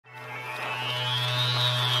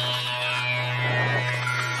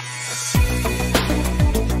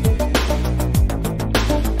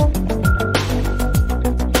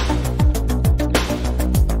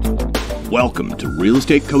Welcome to Real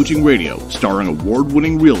Estate Coaching Radio, starring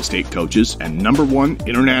award-winning real estate coaches and #1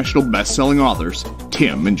 international best-selling authors,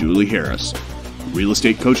 Tim and Julie Harris. Real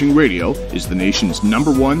Estate Coaching Radio is the nation's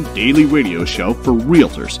 #1 daily radio show for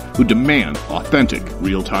realtors who demand authentic,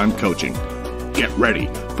 real-time coaching. Get ready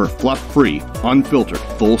for fluff-free, unfiltered,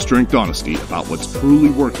 full-strength honesty about what's truly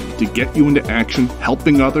working to get you into action,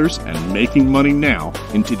 helping others, and making money now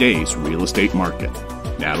in today's real estate market.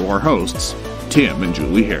 Now to our hosts, Tim and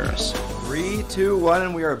Julie Harris. 3, 2, 1,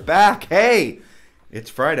 and we are back. Hey, it's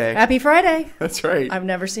Friday. Happy Friday. That's right. I've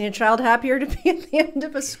never seen a child happier to be at the end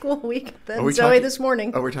of a school week than Zoe this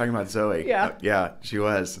morning. Oh, we're talking about Zoe. Yeah. Yeah, she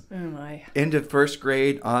was. Oh, my. Into first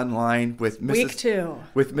grade online with Mrs. Week 2.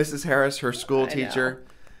 With Mrs. Harris, her school teacher,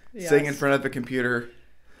 Yes. sitting in front of a computer,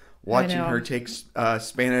 watching her take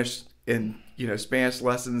Spanish and, Spanish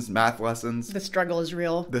lessons, math lessons. The struggle is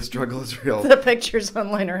real. The struggle is real. The pictures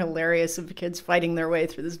online are hilarious of kids fighting their way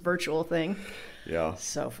through this virtual thing. Yeah.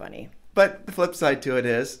 So funny. But the flip side to it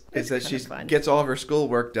is that she fun. gets all of her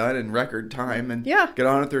schoolwork done in record time and get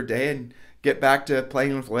on with her day and get back to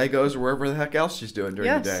playing with Legos or wherever the heck else she's doing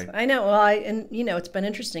during the day. I know. Well, it's been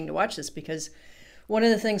interesting to watch this because one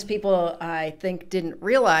of the things people, I think, didn't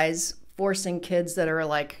realize, forcing kids that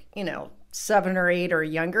are 7 or 8 or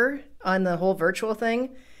younger on the whole virtual thing,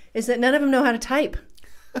 is that none of them know how to type.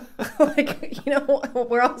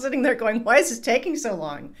 We're all sitting there going, why is this taking so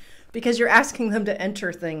long? Because you're asking them to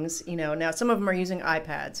enter things, Now, some of them are using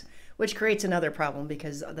iPads, which creates another problem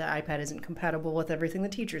because the iPad isn't compatible with everything the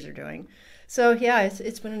teachers are doing. So, yeah,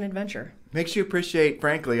 it's been an adventure. Makes you appreciate,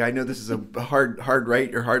 frankly, I know this is a hard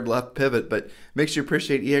right or hard left pivot, but makes you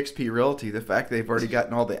appreciate eXp Realty, the fact they've already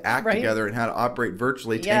gotten all the act together and how to operate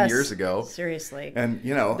virtually 10 years ago. Seriously. And,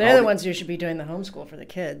 they're the ones who should be doing the homeschool for the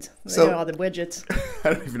kids. They know all the widgets.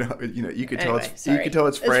 I don't even know. You could tell it's Friday.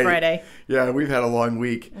 It's Friday. Yeah, we've had a long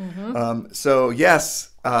week. Mm-hmm. Yes,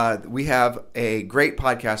 we have a great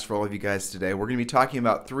podcast for all of you guys today. We're going to be talking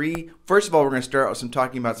about first of all, we're going to start out with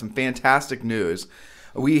talking about some fantastic news.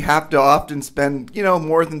 We have to often spend,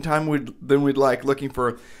 more time than we'd like looking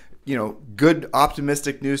for, good,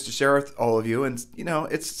 optimistic news to share with all of you. And,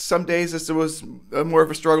 it's some days this was more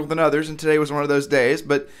of a struggle than others, and today was one of those days.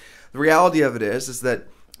 But the reality of it is that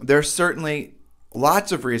there's certainly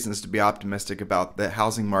lots of reasons to be optimistic about the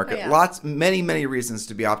housing market. Oh, yeah. Many reasons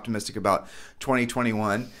to be optimistic about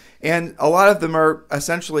 2021. And a lot of them are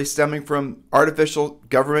essentially stemming from artificial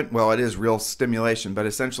government. Well, it is real stimulation, but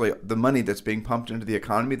essentially the money that's being pumped into the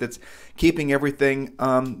economy that's keeping everything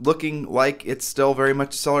looking like it's still very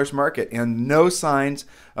much a seller's market, and no signs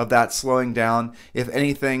of that slowing down. If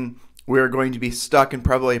anything, we're going to be stuck in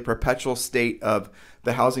probably a perpetual state of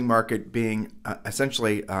the housing market being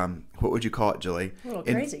essentially, what would you call it, Julie? A little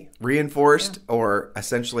crazy. Reinforced or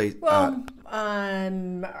essentially...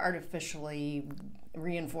 artificially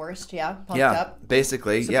reinforced, pumped up.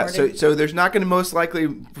 Basically, supported. So there's not going to most likely,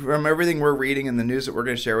 from everything we're reading in the news that we're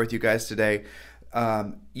going to share with you guys today,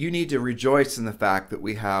 you need to rejoice in the fact that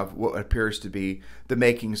we have what appears to be the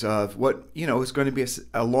makings of what is going to be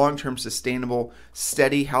a long-term, sustainable,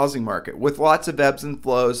 steady housing market with lots of ebbs and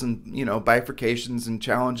flows and bifurcations and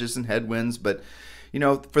challenges and headwinds, but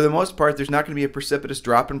for the most part, there's not going to be a precipitous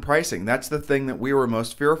drop in pricing. That's the thing that we were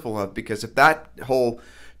most fearful of, because if that whole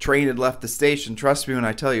train had left the station, trust me when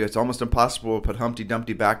I tell you, it's almost impossible to put Humpty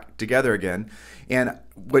Dumpty back together again. And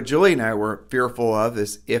what Julie and I were fearful of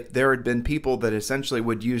is if there had been people that essentially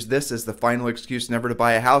would use this as the final excuse never to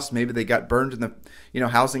buy a house. Maybe they got burned in the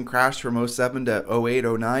housing crash from 07 to 08,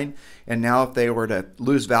 09, and now if they were to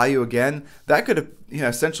lose value again, that could have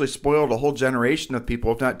essentially spoiled a whole generation of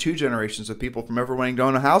people, if not 2 generations of people, from ever wanting to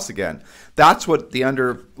own a house again. That's what the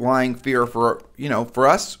underlying fear for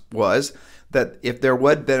us was. That if there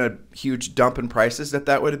would have been a huge dump in prices,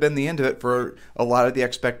 that would have been the end of it for a lot of the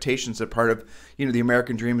expectations that part of the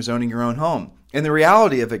American dream is owning your own home. And the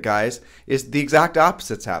reality of it, guys, is the exact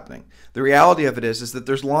opposite's happening. The reality of it is that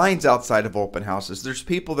there's lines outside of open houses. There's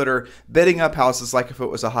people that are bidding up houses like if it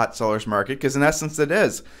was a hot seller's market, because in essence it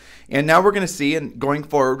is. And now we're going to see, and going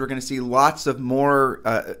forward, we're going to see lots of more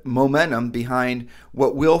momentum behind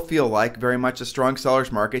what will feel like very much a strong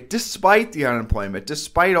seller's market, despite the unemployment,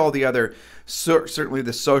 despite all the other, certainly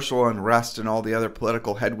the social unrest and all the other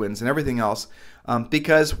political headwinds and everything else.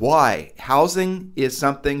 Because why? Housing is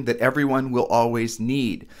something that everyone will always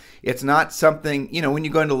need. It's not something, when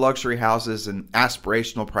you go into luxury houses and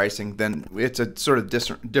aspirational pricing, then it's a sort of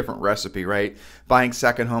different recipe, right? Buying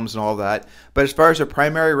second homes and all that. But as far as a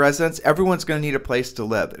primary residence, everyone's going to need a place to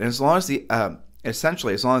live. And as long as the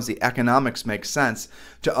essentially, as long as the economics make sense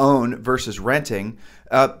to own versus renting,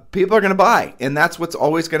 people are going to buy. And that's what's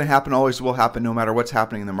always going to happen, always will happen, no matter what's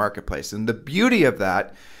happening in the marketplace. And the beauty of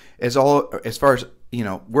that is, all as far as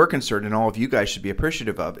we're concerned, and all of you guys should be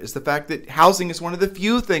appreciative of, is the fact that housing is one of the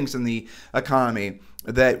few things in the economy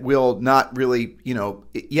that will not really,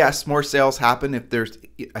 yes, more sales happen if there's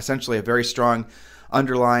essentially a very strong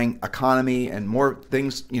underlying economy, and more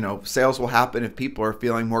things, sales will happen if people are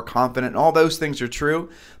feeling more confident. All those things are true.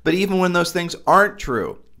 But even when those things aren't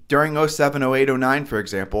true, during 07, 08, 09, for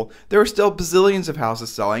example, there were still bazillions of houses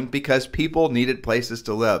selling because people needed places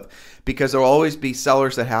to live, because there will always be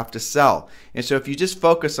sellers that have to sell. And so if you just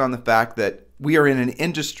focus on the fact that we are in an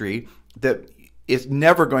industry that is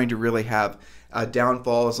never going to really have a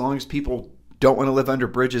downfall as long as people don't want to live under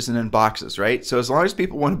bridges and in boxes, right? So as long as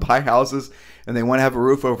people want to buy houses and they want to have a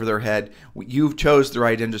roof over their head, you've chose the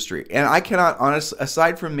right industry. And I cannot honestly,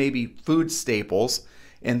 aside from maybe food staples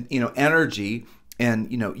and energy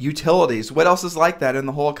and utilities, what else is like that in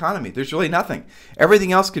the whole economy? There's really nothing.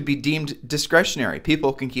 Everything else could be deemed discretionary.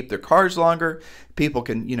 People can keep their cars longer. People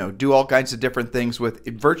can do all kinds of different things with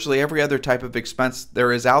virtually every other type of expense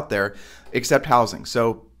there is out there, except housing.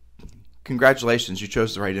 So congratulations, you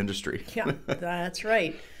chose the right industry. Yeah, that's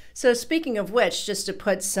right. So speaking of which, just to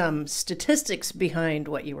put some statistics behind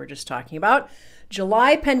what you were just talking about,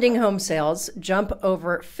 July pending home sales jump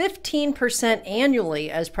over 15%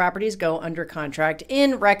 annually as properties go under contract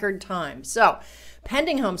in record time. So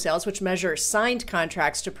pending home sales, which measure signed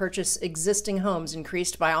contracts to purchase existing homes,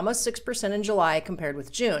 increased by almost 6% in July compared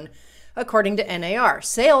with June. According to NAR,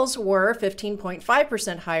 sales were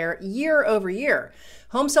 15.5% higher year over year.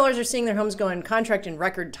 Home sellers are seeing their homes go in contract in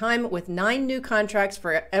record time, with 9 new contracts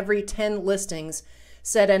for every 10 listings,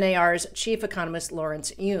 said NAR's chief economist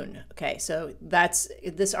Lawrence Yoon. Okay, so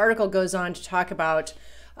this article goes on to talk about,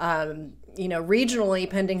 regionally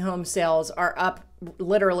pending home sales are up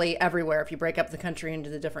literally everywhere if you break up the country into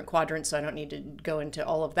the different quadrants, so I don't need to go into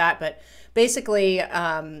all of that. But basically,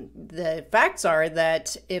 the facts are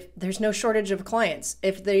that if there's no shortage of clients,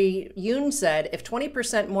 Yoon said if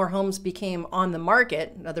 20% more homes became on the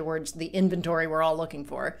market, in other words, the inventory we're all looking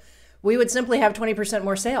for, we would simply have 20%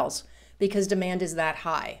 more sales because demand is that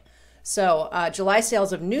high. So July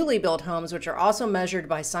sales of newly built homes, which are also measured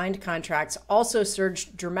by signed contracts, also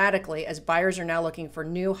surged dramatically as buyers are now looking for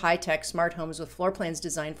new high-tech smart homes with floor plans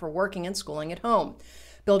designed for working and schooling at home.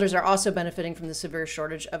 Builders are also benefiting from the severe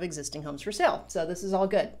shortage of existing homes for sale. So this is all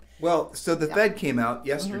good. Well, so the Fed came out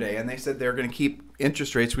yesterday and they said they're going to keep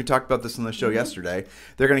interest rates. We talked about this on the show yesterday.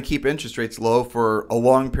 They're going to keep interest rates low for a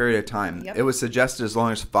long period of time. Yep. It was suggested as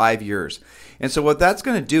long as 5 years. And so what that's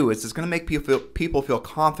going to do is it's going to make people feel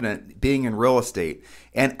confident being in real estate.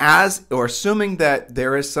 And assuming that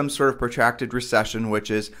there is some sort of protracted recession,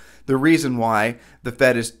 which is the reason why the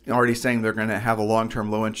Fed is already saying they're going to have a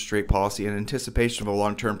long-term low interest rate policy in anticipation of a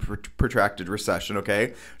long-term protracted recession,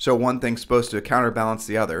 okay? So one thing's supposed to counterbalance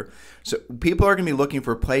the other. So people are going to be looking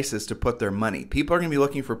for places to put their money. People are going to be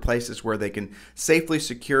looking for places where they can safely,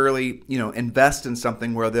 securely, invest in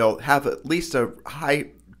something where they'll have at least a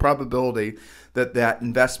high probability that that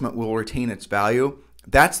investment will retain its value.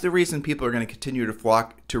 That's the reason people are going to continue to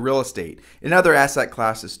flock to real estate and other asset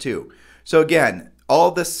classes too. So again, all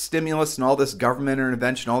this stimulus and all this government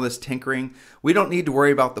intervention, all this tinkering, we don't need to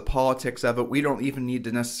worry about the politics of it. We don't even need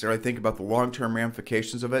to necessarily think about the long-term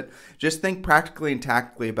ramifications of it. Just think practically and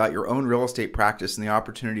tactically about your own real estate practice and the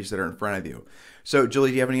opportunities that are in front of you. So,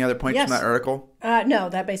 Julie, do you have any other points from that article? No,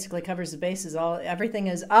 that basically covers the bases. Everything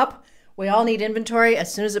is up. We all need inventory.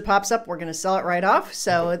 As soon as it pops up, we're going to sell it right off.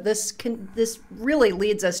 So this really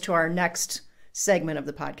leads us to our next segment of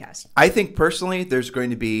the podcast. I think personally there's going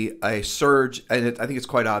to be a surge, and I think it's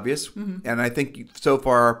quite obvious. And I think so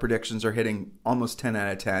far our predictions are hitting almost 10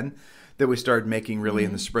 out of 10 that we started making really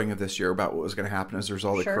in the spring of this year about what was going to happen as a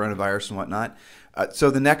result of coronavirus and whatnot.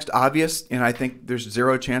 So the next obvious, and I think there's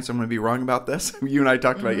zero chance I'm going to be wrong about this. You and I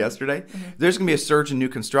talked about it yesterday. There's going to be a surge in new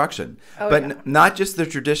construction, not just the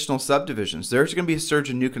traditional subdivisions. There's going to be a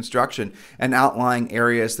surge in new construction and outlying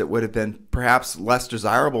areas that would have been perhaps less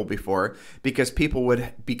desirable before because people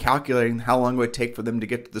would be calculating how long it would take for them to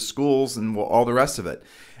get to the schools and all the rest of it.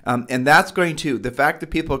 And that's going to, the fact that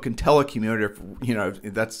people can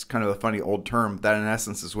telecommute, that's kind of a funny old term, that in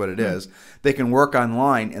essence is what it is. They can work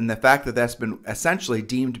online, and the fact that that's been essentially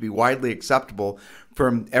deemed to be widely acceptable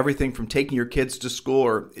from everything from taking your kids to school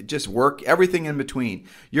or just work, everything in between.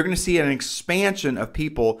 You're going to see an expansion of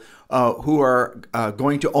people who are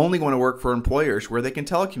going to only want to work for employers where they can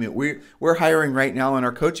telecommute. We're hiring right now in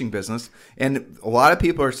our coaching business, and a lot of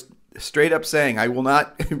people are straight up saying, I will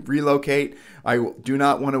not relocate. Do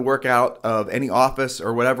not want to work out of any office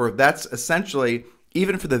or whatever. That's essentially,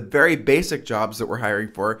 even for the very basic jobs that we're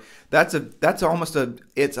hiring for, it's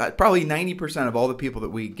probably 90% of all the people that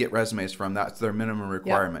we get resumes from. That's their minimum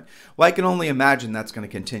requirement. Yep. Well, I can only imagine that's going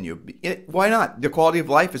to continue. Why not? The quality of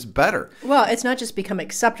life is better. Well, it's not just become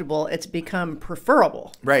acceptable, it's become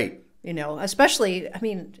preferable. Right. You know, especially, I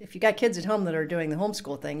mean, if you got kids at home that are doing the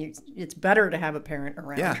homeschool thing, it's better to have a parent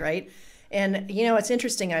around, right? And, you know, it's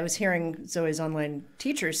interesting. I was hearing Zoe's online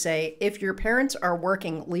teachers say, if your parents are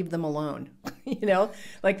working, leave them alone. You know,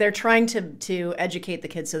 like they're trying to educate the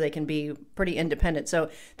kids so they can be pretty independent. So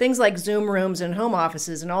things like Zoom rooms and home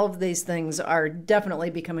offices and all of these things are definitely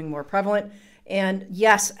becoming more prevalent. And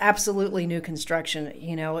yes, absolutely new construction.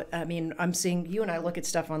 You know, I mean, I'm seeing, you and I look at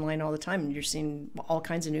stuff online all the time, and you're seeing all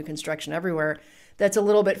kinds of new construction everywhere that's a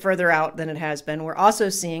little bit further out than it has been. We're also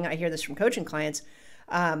seeing, I hear this from coaching clients,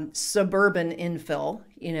 suburban infill,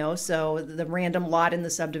 you know, so the random lot in the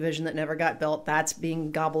subdivision that never got built, that's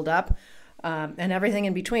being gobbled up, and everything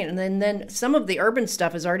in between. And then some of the urban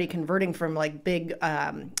stuff is already converting from like big,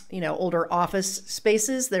 older office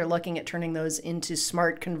spaces. They're looking at turning those into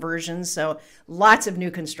smart conversions. So lots of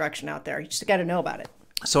new construction out there. You just got to know about it.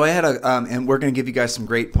 So I had and we're going to give you guys some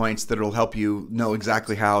great points that will help you know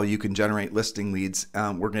exactly how you can generate listing leads.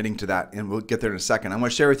 We're getting to that, and we'll get there in a second. I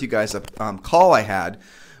want to share with you guys a call I had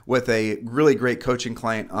with a really great coaching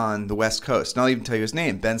client on the West Coast. And I'll even tell you his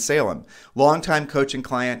name, Ben Salem. Longtime coaching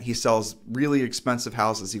client. He sells really expensive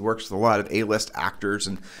houses. He works with a lot of A-list actors.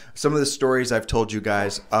 And some of the stories I've told you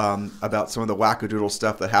guys about some of the wackadoodle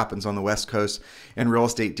stuff that happens on the West Coast in real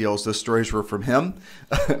estate deals, those stories were from him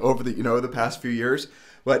over the past few years.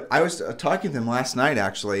 But I was talking to him last night,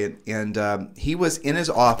 actually, and he was in his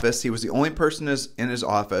office. He was the only person in his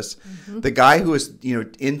office. Mm-hmm. The guy who was,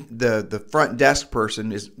 in the front desk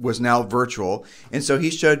person was now virtual. And so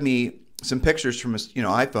he showed me some pictures from his,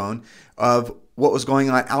 iPhone of what was going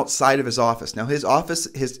on outside of his office. Now, his office,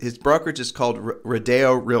 his brokerage is called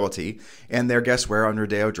Rodeo Realty, and they're, guess where, on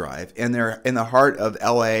Rodeo Drive. And they're in the heart of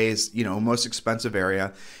LA's, most expensive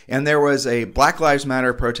area. And there was a Black Lives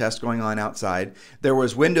Matter protest going on outside. There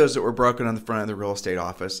was windows that were broken on the front of the real estate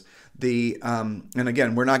office. And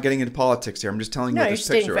again, we're not getting into politics here. I'm just telling you what this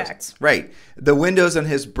picture is. Facts. Right. The windows in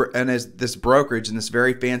this brokerage in this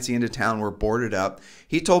very fancy end of town were boarded up.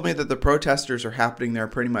 He told me that the protesters are happening there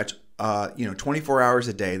pretty much 24 hours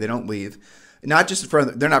a day. They don't leave. Not just in front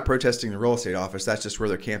of they're not protesting the real estate office. That's just where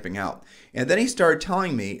they're camping out. And then he started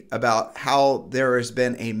telling me about how there has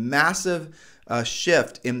been a massive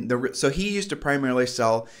shift in so he used to primarily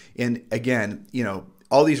sell in, again,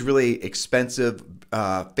 all these really expensive,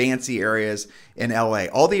 fancy areas in LA.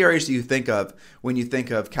 All the areas that you think of when you think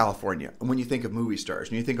of California, when you think of movie stars,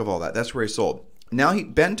 and you think of all that. That's where he sold. Now,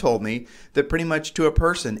 Ben told me that pretty much to a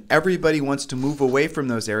person, everybody wants to move away from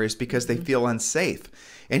those areas because they feel unsafe.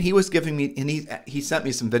 And he was giving me, and he sent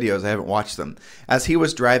me some videos. I haven't watched them. As he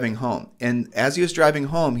was driving home. And as he was driving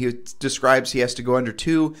home, he describes he has to go under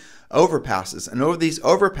 2 overpasses. And over these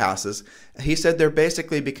overpasses, he said they're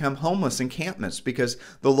basically become homeless encampments because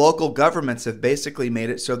the local governments have basically made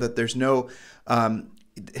it so that there's no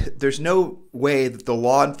way that the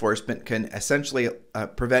law enforcement can essentially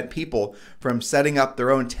prevent people from setting up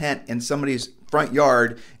their own tent in somebody's front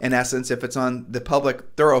yard, in essence, if it's on the public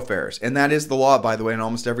thoroughfares. And that is the law, by the way, in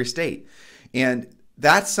almost every state. And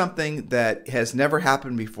that's something that has never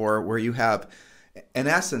happened before, where you have, in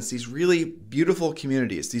essence, these really beautiful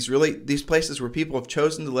communities, these places where people have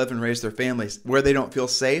chosen to live and raise their families, where they don't feel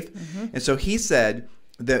safe. Mm-hmm. And so he said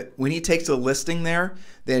that when he takes a listing there,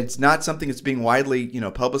 that it's not something that's being widely,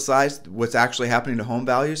 publicized, what's actually happening to home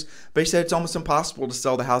values. But he said it's almost impossible to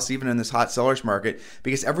sell the house even in this hot seller's market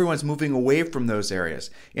because everyone's moving away from those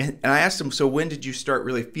areas. And I asked him, so when did you start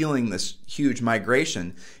really feeling this huge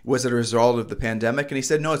migration? Was it a result of the pandemic? And he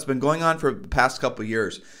said, no, it's been going on for the past couple of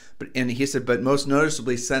years. And he said, but most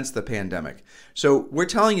noticeably since the pandemic. So we're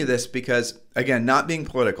telling you this because, again, not being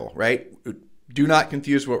political, right? Do not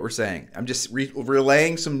confuse what we're saying. I'm just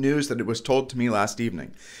relaying some news that it was told to me last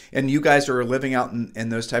evening. And you guys are living out in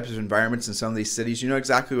those types of environments in some of these cities. You know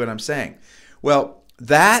exactly what I'm saying. Well,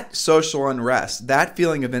 that social unrest, that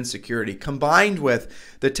feeling of insecurity, combined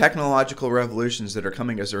with the technological revolutions that are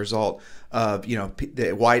coming as a result of,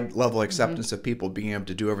 the wide level acceptance of people being able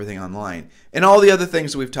to do everything online, and all the other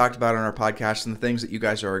things that we've talked about on our podcast and the things that you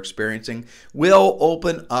guys are experiencing, will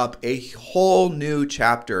open up a whole new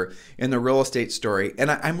chapter in the real estate story. And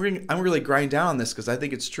I'm really grinding down on this because I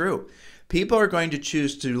think it's true. People are going to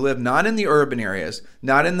choose to live not in the urban areas,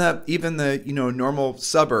 not in even the normal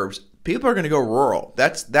suburbs, People are going to go rural.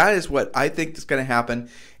 That is what I think is going to happen,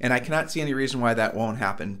 and I cannot see any reason why that won't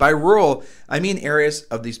happen. By rural, I mean areas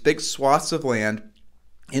of these big swaths of land,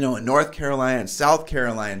 in North Carolina and South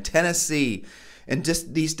Carolina, Tennessee, and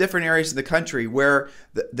just these different areas of the country where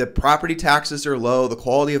the property taxes are low, the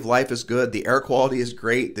quality of life is good, the air quality is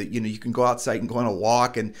great, that you can go outside and go on a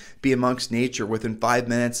walk and be amongst nature within 5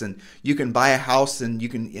 minutes, and you can buy a house and you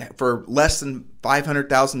can, for less than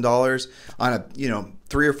 $500,000 on a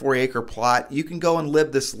 3 or 4 acre plot, you can go and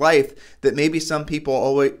live this life that maybe some people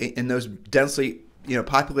always in those densely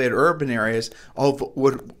populated urban areas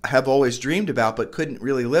would have always dreamed about, but couldn't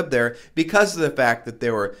really live there because of the fact that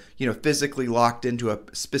they were, physically locked into a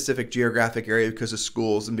specific geographic area because of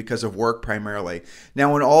schools and because of work primarily.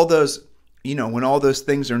 Now, when all those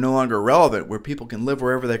things are no longer relevant, where people can live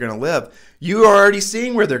wherever they're going to live, you are already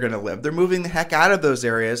seeing where they're going to live. They're moving the heck out of those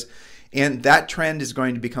areas. And that trend is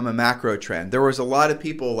going to become a macro trend. There was a lot of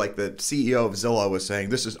people, like the CEO of Zillow was saying,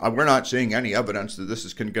 we're not seeing any evidence that this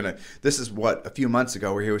is what, a few months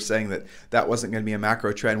ago, where he was saying that wasn't going to be a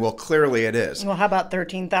macro trend. Well, clearly it is. Well, how about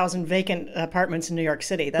 13,000 vacant apartments in New York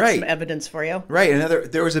City? That's right. Some evidence for you. Right.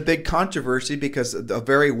 There was a big controversy because a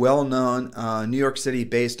very well-known New York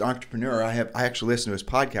City-based entrepreneur, I actually listened to his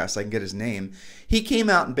podcast, I can get his name. He came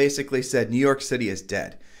out and basically said New York City is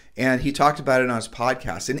dead. And he talked about it on his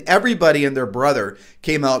podcast. And everybody and their brother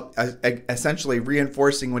came out essentially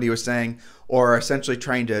reinforcing what he was saying, or essentially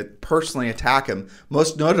trying to personally attack him,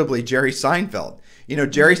 most notably Jerry Seinfeld.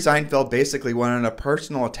 Jerry Seinfeld basically went on a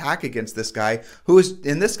personal attack against this guy,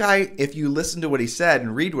 this guy, if you listen to what he said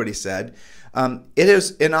and read what he said, it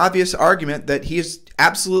is an obvious argument that he is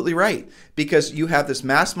absolutely right, because you have this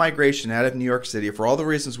mass migration out of New York City for all the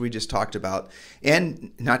reasons we just talked about,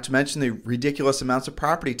 and not to mention the ridiculous amounts of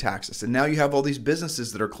property taxes. And now you have all these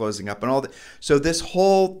businesses that are closing up and all that. So this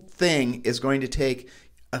whole thing is going to take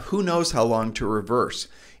who knows how long to reverse.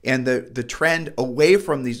 And the trend away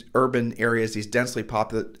from these urban areas, these densely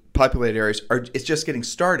populated areas, it's just getting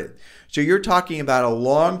started. So you're talking about a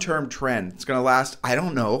long-term trend. It's going to last, I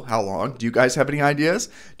don't know how long. Do you guys have any ideas?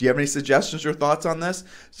 Do you have any suggestions or thoughts on this?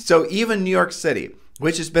 So even New York City,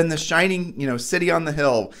 which has been the shining, city on the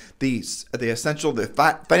hill, the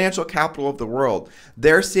financial capital of the world,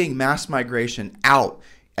 they're seeing mass migration out.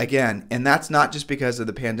 Again, and that's not just because of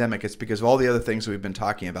the pandemic. It's because of all the other things we've been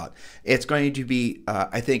talking about. It's going to be,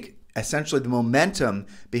 I think, essentially the momentum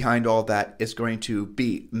behind all that is going to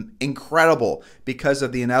be incredible because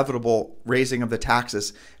of the inevitable raising of the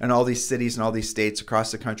taxes in all these cities and all these states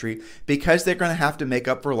across the country, because they're going to have to make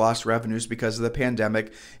up for lost revenues because of the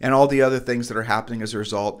pandemic and all the other things that are happening as a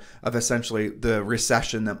result of essentially the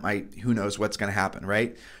recession that might, who knows what's going to happen,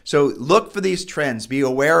 right? So look for these trends, be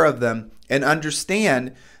aware of them, and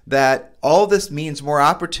understand that all this means more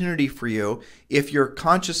opportunity for you if you're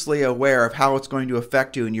consciously aware of how it's going to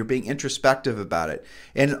affect you and you're being introspective about it.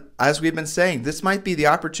 And as we've been saying, this might be the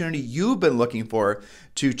opportunity you've been looking for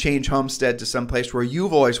to change homestead to some place where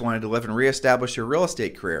you've always wanted to live and reestablish your real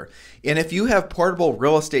estate career. And if you have portable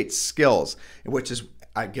real estate skills, which is,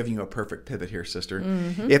 I'm giving you a perfect pivot here, sister.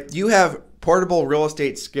 Mm-hmm. If you have portable real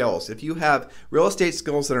estate skills, if you have real estate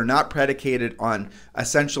skills that are not predicated on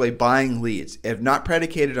essentially buying leads, if not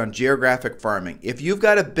predicated on geographic farming, if you've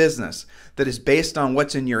got a business that is based on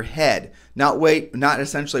what's in your head, not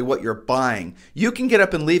essentially what you're buying, you can get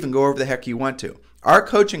up and leave and go wherever the heck you want to. Our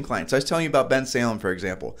coaching clients, I was telling you about Ben Salem, for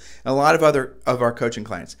example, and a lot of other of our coaching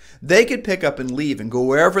clients, they could pick up and leave and go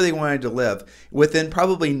wherever they wanted to live within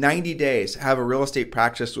probably 90 days, have a real estate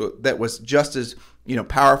practice that was just as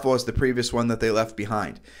powerful as the previous one that they left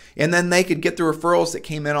behind. And then they could get the referrals that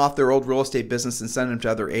came in off their old real estate business and send them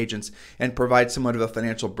to other agents and provide somewhat of a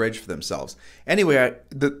financial bridge for themselves. Anyway,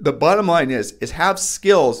 the bottom line is have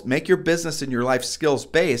skills, make your business and your life skills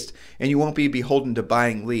based, and you won't be beholden to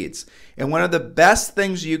buying leads. And one of the best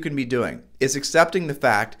things you can be doing is accepting the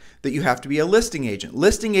fact that you have to be a listing agent.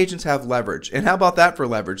 Listing agents have leverage. And how about that for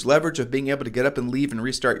leverage? Leverage of being able to get up and leave and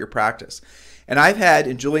restart your practice.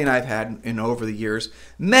 And Julie and I've had over the years,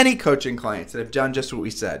 many coaching clients that have done just what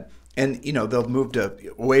we said. And, they'll move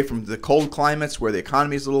away from the cold climates where the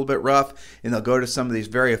economy is a little bit rough, and they'll go to some of these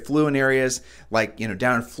very affluent areas like,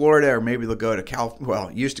 down in Florida, or maybe they'll go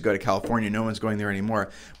to used to go to California. No one's going there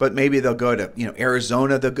anymore. But maybe they'll go to,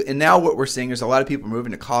 Arizona. And now what we're seeing is a lot of people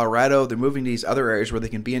moving to Colorado. They're moving to these other areas where they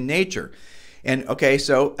can be in nature. And okay,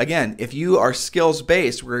 so again, if you are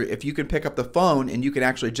skills-based, where if you can pick up the phone and you can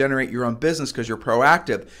actually generate your own business because you're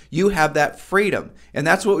proactive, you have that freedom. And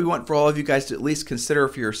that's what we want for all of you guys to at least consider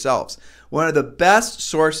for yourselves. One of the best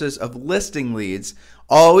sources of listing leads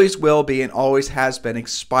always will be and always has been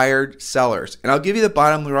expired sellers. And I'll give you the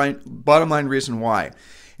bottom line reason why.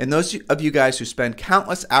 and those of you guys who spend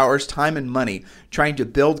countless hours, time, and money trying to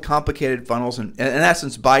build complicated funnels and, in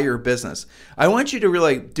essence, buy your business, I want you to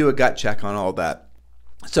really do a gut check on all of that.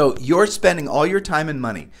 So you're spending all your time and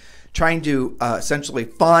money trying to essentially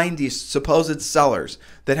find these supposed sellers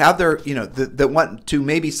that have their, that want to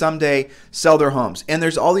maybe someday sell their homes. And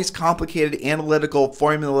there's all these complicated analytical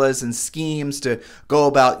formulas and schemes to go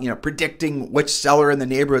about, predicting which seller in the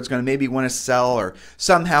neighborhood is going to maybe want to sell, or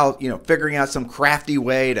somehow, figuring out some crafty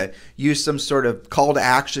way to use some sort of call to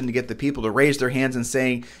action to get the people to raise their hands and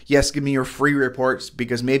saying, yes, give me your free reports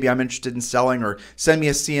because maybe I'm interested in selling, or send me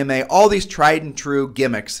a CMA, all these tried and true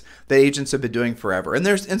gimmicks that agents have been doing forever.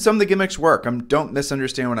 And some of the gimmicks work. Don't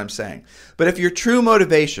misunderstand what I'm saying. But if your true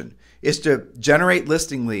motivation is to generate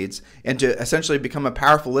listing leads and to essentially become a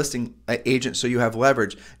powerful listing agent so you have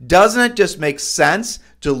leverage, doesn't it just make sense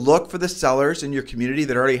to look for the sellers in your community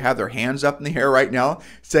that already have their hands up in the air right now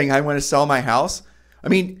saying, I want to sell my house? I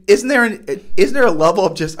mean, isn't there a level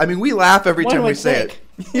of just, we laugh every time we say it.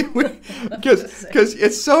 Because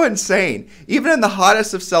it's so insane. Even in the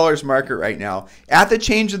hottest of sellers market right now, at the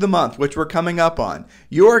change of the month, which we're coming up on,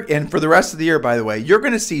 and for the rest of the year, by the way, you're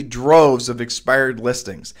going to see droves of expired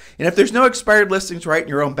listings. And if there's no expired listings right in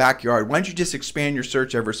your own backyard, why don't you just expand your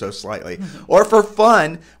search ever so slightly? Or for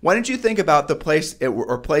fun, why don't you think about the place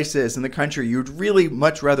or places in the country you'd really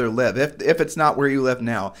much rather live, if it's not where you live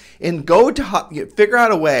now, and go to figure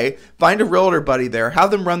out a way, find a realtor buddy there,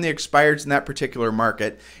 have them run the expireds in that particular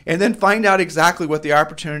market, and then find out exactly what the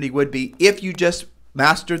opportunity would be if you just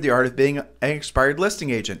mastered the art of being an expired listing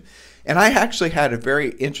agent. And I actually had a very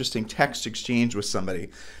interesting text exchange with somebody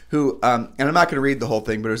who, and I'm not going to read the whole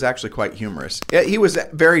thing, but it was actually quite humorous. He was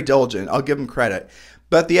very diligent. I'll give him credit.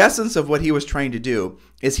 But the essence of what he was trying to do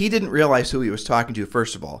is he didn't realize who he was talking to,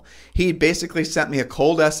 first of all. He basically sent me a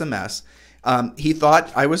cold SMS. He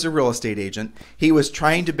thought I was a real estate agent. He was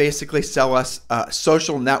trying to basically sell us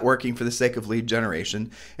social networking for the sake of lead generation.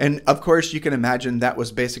 And of course, you can imagine that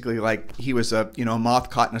was basically like he was a moth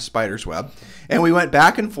caught in a spider's web. And we went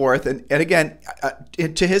back and forth. And again,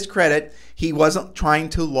 to his credit, he wasn't trying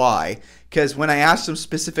to lie. Because when I asked him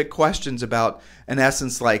specific questions about, in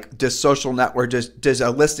essence, like, does social network, does a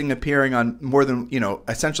listing appearing on more than,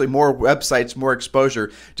 essentially more websites, more exposure,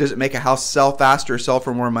 does it make a house sell faster or sell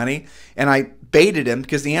for more money? And I baited him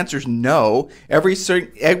because the answer is no. Every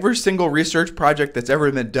single research project that's ever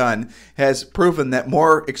been done has proven that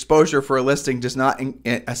more exposure for a listing does not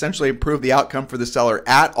essentially improve the outcome for the seller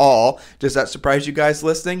at all. Does that surprise you guys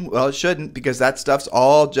listening? Well, it shouldn't, because that stuff's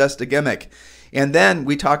all just a gimmick. And then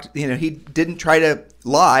we talked, he didn't try to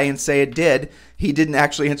lie and say it did. He didn't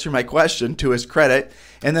actually answer my question, to his credit.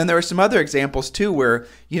 And then there were some other examples too where,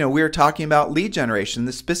 we were talking about lead generation.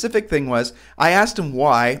 The specific thing was, I asked him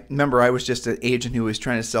why. Remember, I was just an agent who was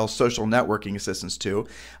trying to sell social networking assistance to.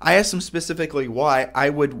 I asked him specifically why I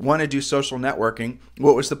would want to do social networking.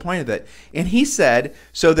 What was the point of it? And he said,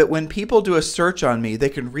 so that when people do a search on me, they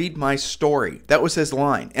can read my story. That was his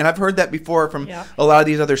line. And I've heard that before from a lot of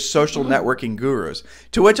these other social networking gurus.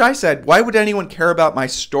 To which I said, why would anyone care about my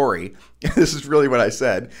story? This is really what I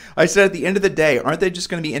said. I said, at the end of the day, aren't they just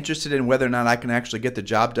going to be interested in whether or not I can actually get the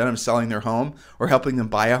job done of selling their home or helping them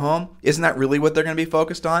buy a home? Isn't that really what they're going to be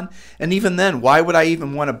focused on? And even then, why would I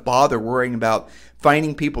even want to bother worrying about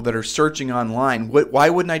finding people that are searching online?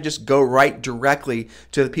 Why wouldn't I just go right directly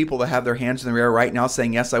to the people that have their hands in the air right now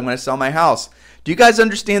saying, yes, I want to sell my house? Do you guys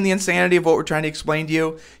understand the insanity of what we're trying to explain to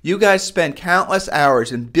you? You guys spend countless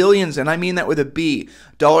hours and billions, and I mean that with a B,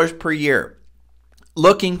 dollars per year,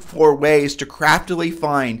 looking for ways to craftily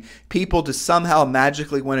find people to somehow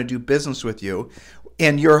magically want to do business with you.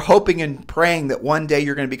 And you're hoping and praying that one day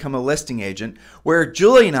you're going to become a listing agent, where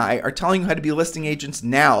Julie and I are telling you how to be listing agents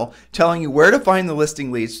now, telling you where to find the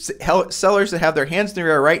listing leads, sellers that have their hands in the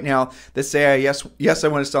air right now that say, yes, I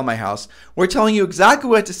want to sell my house. We're telling you exactly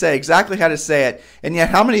what to say, exactly how to say it. And yet,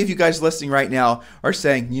 how many of you guys listening right now are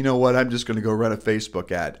saying, you know what, I'm just going to go run a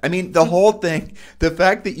Facebook ad? I mean, the whole thing, the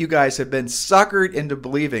fact that you guys have been suckered into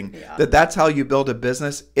believing that that's how you build a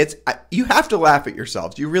business, you have to laugh at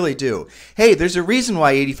yourselves. You really do. Hey, there's a reason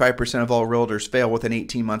why 85% of all realtors fail within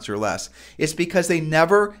 18 months or less. It's because they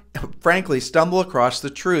never, frankly, stumble across the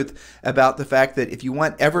truth about the fact that if you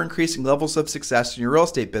want ever-increasing levels of success in your real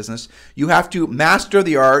estate business, you have to master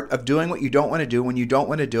the art of doing what you don't want to do when you don't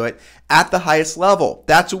want to do it at the highest level.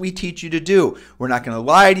 That's what we teach you to do. We're not going to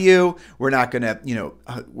lie to you. We're not going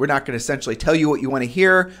to, essentially tell you what you want to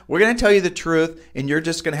hear. We're going to tell you the truth, and you're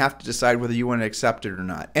just going to have to decide whether you want to accept it or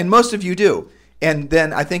not. And most of you do. And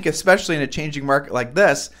then I think especially in a changing market like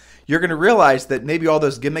this, you're going to realize that maybe all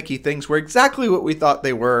those gimmicky things were exactly what we thought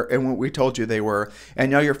they were and what we told you they were.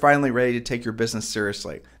 And now you're finally ready to take your business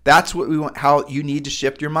seriously. That's what we want, how you need to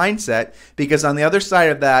shift your mindset, because on the other side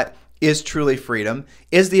of that is truly freedom,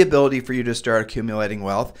 is the ability for you to start accumulating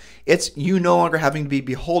wealth. It's you no longer having to be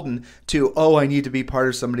beholden to, oh, I need to be part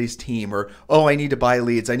of somebody's team, or, oh, I need to buy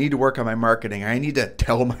leads. I need to work on my marketing. I need to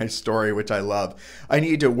tell my story, which I love. I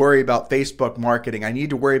need to worry about Facebook marketing. I need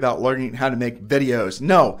to worry about learning how to make videos.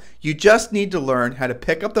 No, you just need to learn how to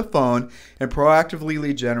pick up the phone and proactively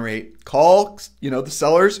lead generate. Call, the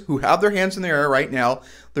sellers who have their hands in the air right now.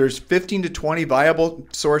 There's 15 to 20 viable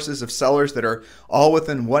sources of sellers that are all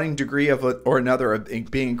within one degree of or another of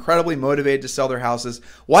being incredibly motivated to sell their houses.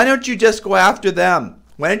 Why don't you just go after them?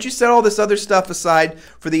 Why don't you set all this other stuff aside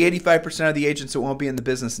for the 85% of the agents that won't be in the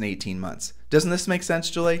business in 18 months? Doesn't this make sense,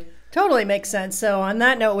 Julie? Totally makes sense. So on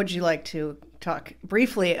that note, would you like to talk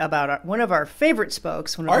briefly about one of our favorite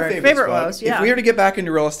spokes, one of our favorite woes? Yeah. If we were to get back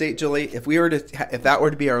into real estate, Julie, if that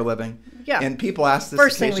were to be our living, and people ask this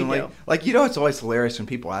First occasionally, thing we do. like, it's always hilarious when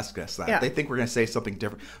people ask us that. Yeah. They think we're going to say something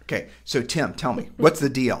different. Okay, so Tim, tell me, what's the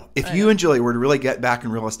deal? If you and Julie were to really get back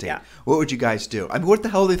in real estate, what would you guys do? I mean, what the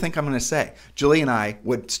hell do they think I'm going to say? Julie and I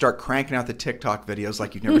would start cranking out the TikTok videos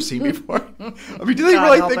like you've never seen before. I mean, do they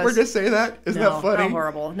really think we're going to say that? Isn't that funny? How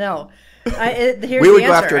horrible. No. We would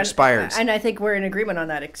go after expireds. And I think we're in agreement on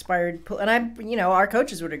that expired. And our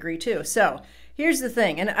coaches would agree too. So here's the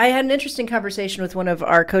thing. And I had an interesting conversation with one of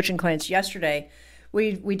our coaching clients yesterday.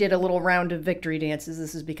 We did a little round of victory dances.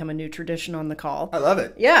 This has become a new tradition on the call. I love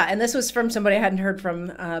it. Yeah. And this was from somebody I hadn't heard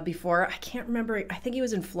from before. I can't remember. I think he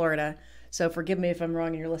was in Florida. So forgive me if I'm wrong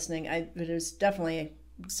and you're listening. It was definitely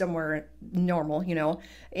somewhere normal,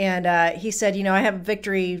 And he said, I have a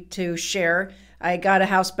victory to share. I got a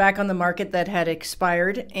house back on the market that had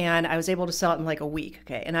expired, and I was able to sell it in like a week.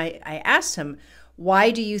 Okay. And I asked him, why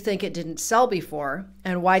do you think it didn't sell before?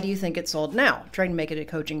 And why do you think it sold now? Trying to make it a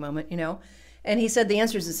coaching moment, And he said the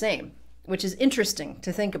answer is the same, which is interesting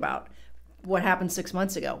to think about. What happened 6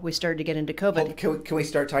 months ago? We started to get into COVID. Can we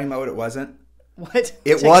start talking about what it wasn't? What?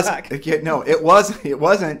 It wasn't. No, it wasn't. It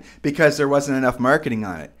wasn't because there wasn't enough marketing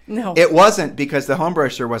on it. No. It wasn't because the home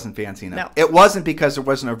brochure wasn't fancy enough. No. It wasn't because there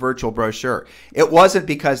wasn't a virtual brochure. It wasn't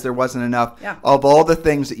because there wasn't enough of all the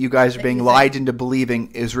things that you guys are being lied into believing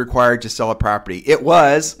is required to sell a property. It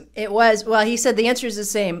was. Well, he said the answer is the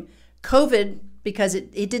same. COVID, because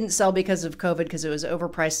it didn't sell because of COVID, because it was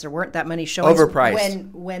overpriced. There weren't that many showings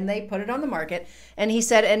when they put it on the market. And he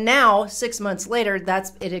said, and now 6 months later,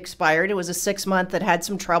 it expired. It was a 6 month that had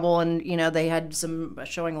some trouble, and they had some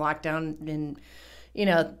showing lockdown and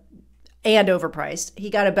and overpriced. He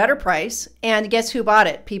got a better price, and guess who bought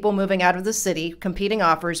it? People moving out of the city, competing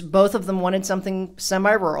offers. Both of them wanted something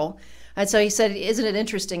semi-rural. And so he said, isn't it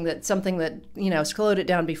interesting that something that, slowed it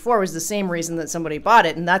down before was the same reason that somebody bought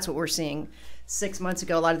it? And that's what we're seeing 6 months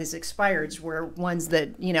ago. A lot of these expireds were ones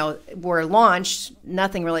that, were launched.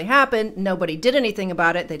 Nothing really happened. Nobody did anything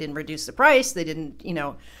about it. They didn't reduce the price. They didn't,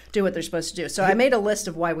 do what they're supposed to do. So I made a list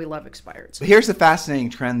of why we love expireds. Here's the fascinating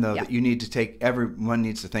trend, though, that you need to everyone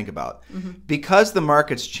needs to think about. Mm-hmm. Because the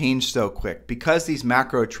market's changed so quick, because these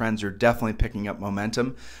macro trends are definitely picking up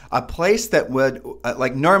momentum, a place that would,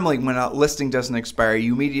 like normally when a listing doesn't expire,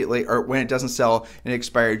 you immediately, or when it doesn't sell and it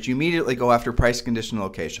expires, you immediately go after price, condition,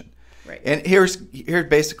 location. Right. And here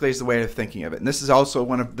basically is the way of thinking of it. And this is also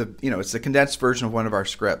one of the, it's a condensed version of one of our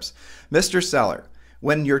scripts. Mr. Seller,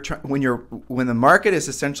 when the market is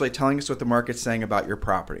essentially telling us what the market's saying about your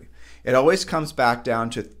property, it always comes back down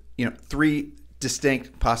to, three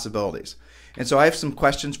distinct possibilities. And so I have some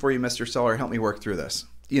questions for you, Mr. Seller. Help me work through this.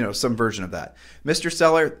 Some version of that. Mr.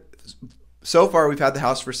 Seller, so far we've had the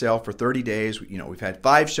house for sale for 30 days. We've had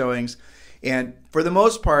 5 showings. And for the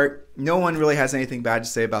most part, no one really has anything bad to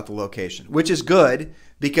say about the location, which is good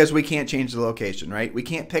because we can't change the location, right? We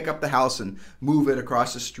can't pick up the house and move it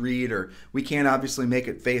across the street, or we can't obviously make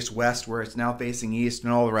it face west where it's now facing east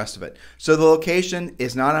and all the rest of it. So the location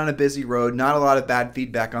is not on a busy road, not a lot of bad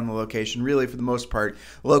feedback on the location. Really, for the most part,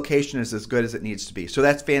 location is as good as it needs to be. So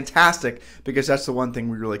that's fantastic because that's the one thing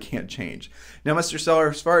we really can't change. Now, Mr. Seller,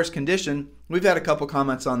 as far as condition, we've had a couple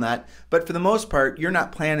comments on that, but for the most part, you're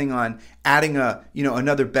not planning on adding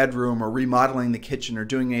another bedroom or remodeling the kitchen or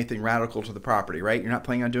doing anything radical to the property, right? You're not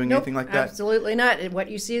planning on doing anything like that? Absolutely not.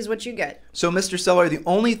 What you see is what you get. So, Mr. Seller, the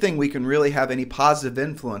only thing we can really have any positive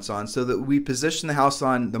influence on so that we position the house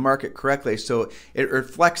on the market correctly so it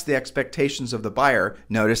reflects the expectations of the buyer,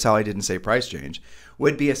 notice how I didn't say price change,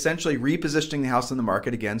 would be essentially repositioning the house on the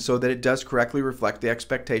market again so that it does correctly reflect the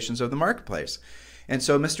expectations of the marketplace. And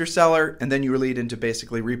so Mr. Seller, and then you lead into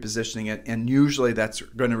basically repositioning it, and usually that's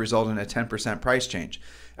going to result in a 10% price change.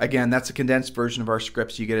 Again, that's a condensed version of our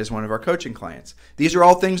scripts you get as one of our coaching clients. These are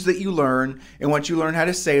all things that you learn, and once you learn how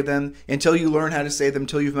to say them, until you learn how to say them,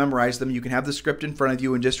 until you've memorized them, you can have the script in front of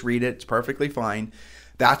you and just read it. It's perfectly fine.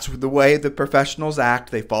 That's the way the professionals act.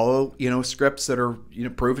 They follow, scripts that are,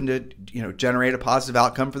 proven to, generate a positive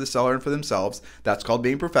outcome for the seller and for themselves. That's called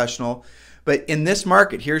being professional. But in this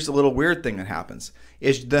market, here's the little weird thing that happens,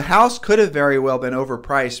 is the house could have very well been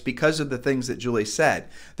overpriced because of the things that Julie said.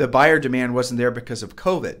 The buyer demand wasn't there because of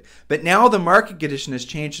COVID. But now the market condition has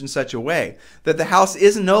changed in such a way that the house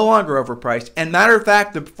is no longer overpriced. And matter of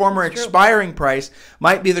fact, the former expiring price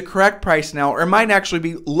might be the correct price now, or might actually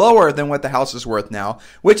be lower than what the house is worth now,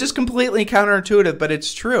 which is completely counterintuitive, but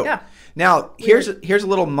it's true. Yeah. Now, here's a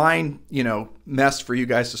little mind, mess for you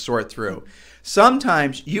guys to sort through.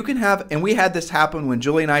 Sometimes you can have, and we had this happen when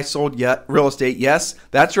Julie and I sold real estate. Yes,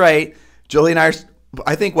 that's right. Julie and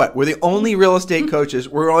I think we're the only real estate coaches.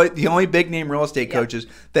 We're the only big name real estate coaches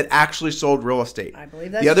that actually sold real estate. I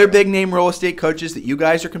believe that's the other true. big name real estate coaches that you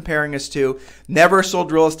guys are comparing us to never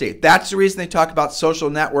sold real estate. That's the reason they talk about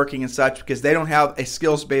social networking and such, because they don't have a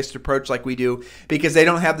skills-based approach like we do, because they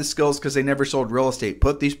don't have the skills because they never sold real estate.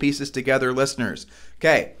 Put these pieces together, listeners.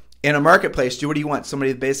 Okay. In a marketplace, what do you want?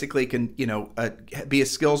 Somebody that basically can, be a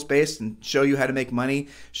skills-based and show you how to make money,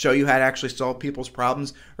 show you how to actually solve people's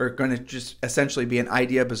problems, or going to just essentially be an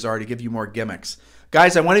idea bazaar to give you more gimmicks.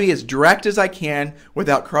 Guys, I want to be as direct as I can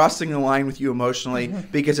without crossing the line with you emotionally,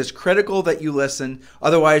 because it's critical that you listen.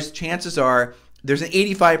 Otherwise, chances are there's an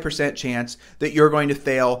 85% chance that you're going to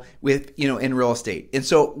fail with, in real estate. And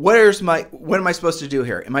so what am I supposed to do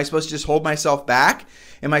here? Am I supposed to just hold myself back?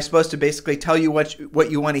 Am I supposed to basically tell you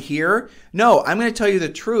what you want to hear? No, I'm going to tell you the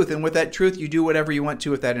truth. And with that truth, you do whatever you want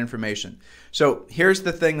to with that information. So here's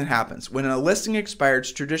the thing that happens. When a listing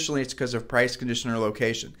expires, traditionally it's because of price, condition, or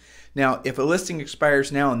location. Now, if a listing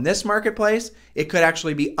expires now in this marketplace, it could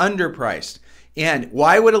actually be underpriced. And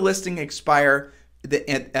why would a listing expire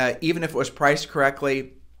even if it was priced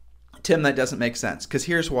correctly? Tim, that doesn't make sense, because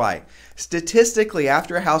here's why. Statistically,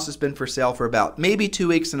 after a house has been for sale for about maybe 2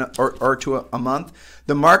 weeks or to a month,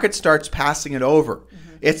 the market starts passing it over.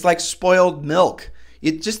 It's like spoiled milk.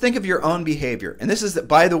 Just think of your own behavior. And this is,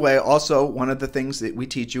 by the way, also one of the things that we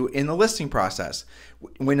teach you in the listing process.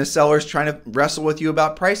 When a seller is trying to wrestle with you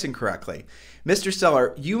about pricing correctly. Mr.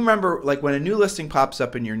 Seller, you remember like when a new listing pops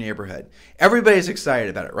up in your neighborhood, everybody's excited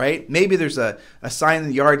about it, right? Maybe there's a sign in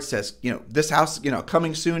the yard that says, this house,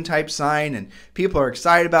 coming soon type sign, and people are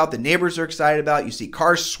excited about it. The neighbors are excited about it. You see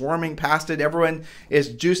cars swarming past it. Everyone is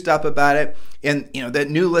juiced up about it. And,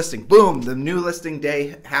 that new listing, boom, the new listing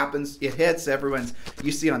day happens. It hits.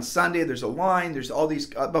 You see on Sunday, there's a line. There's all these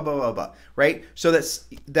blah, blah, blah, blah, right? So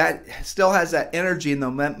that still has that energy and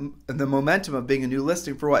the momentum of being a new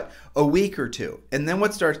listing for what? A week or two. And then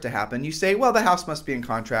what starts to happen? You say, well, the house must be in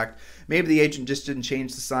contract. Maybe the agent just didn't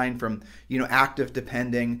change the sign from, active to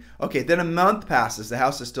pending. Okay, then a month passes. The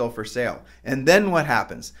house is still for sale. And then what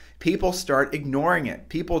happens? People start ignoring it.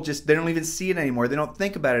 People they don't even see it anymore. They don't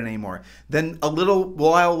think about it anymore. Then a little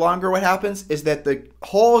while longer, what happens is that the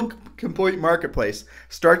whole complete marketplace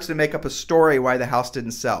starts to make up a story why the house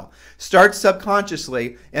didn't sell. Starts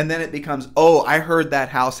subconsciously, and then it becomes, oh, I heard that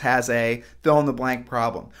house has a fill in the blank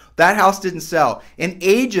problem. That house didn't sell. And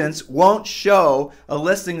agents won't show a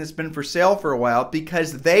listing that's been for sale for a while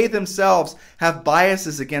because they themselves have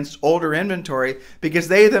biases against older inventory, because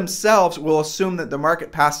they themselves will assume that the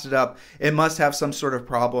market passed it up. It must have some sort of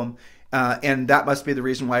problem. And that must be the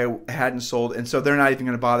reason why it hadn't sold, and so they're not even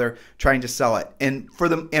going to bother trying to sell it. And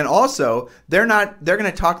also they're going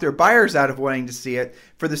to talk their buyers out of wanting to see it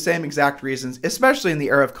for the same exact reasons, especially in the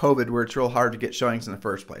era of COVID, where it's real hard to get showings in the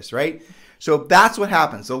first place, right? So that's what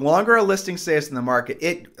happens. The longer a listing stays in the market,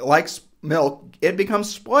 it, like milk, it becomes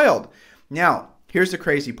spoiled. Now, here's the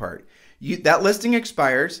crazy part: that listing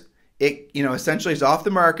expires. It, essentially is off the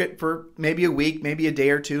market for maybe a week, maybe a day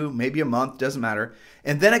or two, maybe a month, doesn't matter.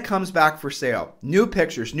 And then it comes back for sale. New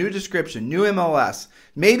pictures, new description, new MLS,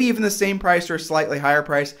 maybe even the same price or a slightly higher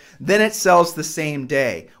price. Then it sells the same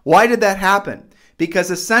day. Why did that happen?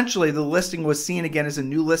 Because essentially the listing was seen again as a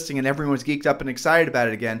new listing, and everyone was geeked up and excited about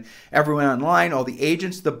it again. Everyone online, all the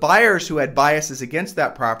agents, the buyers who had biases against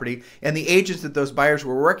that property, and the agents that those buyers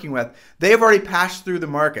were working with, they've already passed through the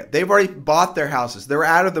market. They've already bought their houses. They're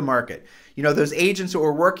out of the market. Those agents that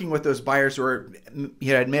were working with those buyers who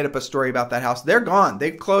had made up a story about that house, they're gone.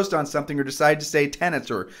 They've closed on something or decided to stay tenants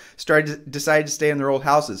or decided to stay in their old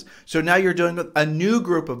houses. So now you're dealing with a new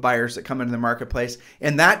group of buyers that come into the marketplace,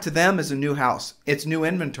 and that to them is a new house. It's new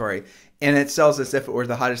inventory. and it sells as if it were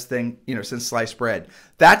the hottest thing, since sliced bread.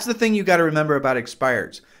 That's the thing you got to remember about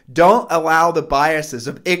expireds. Don't allow the biases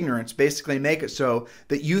of ignorance basically make it so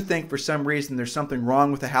that you think for some reason there's something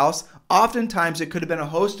wrong with the house. Oftentimes it could have been a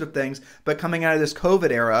host of things, but coming out of this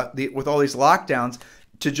COVID era with all these lockdowns,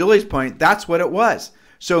 to Julie's point, that's what it was.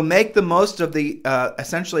 So make the most of the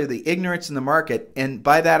essentially the ignorance in the market. And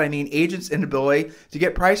by that, I mean agents' inability to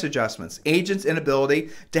get price adjustments, agents'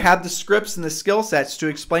 inability to have the scripts and the skill sets to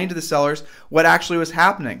explain to the sellers what actually was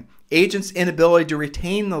happening. Agents' inability to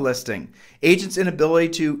retain the listing, agents' inability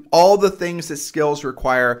to all the things that skills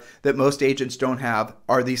require that most agents don't have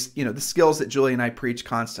are these, the skills that Julie and I preach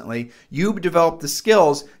constantly. You develop the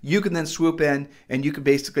skills, you can then swoop in and you can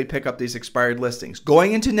basically pick up these expired listings.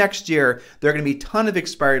 Going into next year, there are going to be a ton of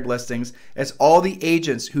expired listings as all the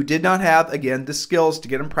agents who did not have, again, the skills to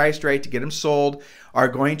get them priced right, to get them sold, are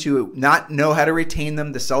going to not know how to retain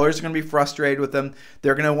them. The sellers are going to be frustrated with them.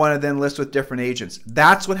 They're going to want to then list with different agents.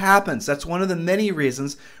 That's what happens. That's one of the many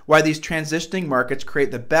reasons why these transitioning markets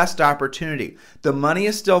create the best opportunity. The money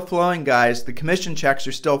is still flowing, guys. The commission checks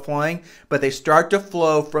are still flowing, but they start to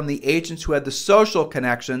flow from the agents who had the social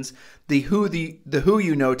connections, the who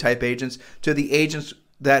you know type agents, to the agents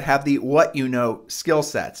that have the what you know skill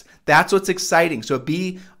sets. That's what's exciting. So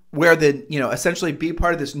essentially be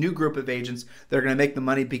part of this new group of agents that are going to make the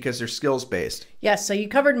money because they're skills based. Yes, so you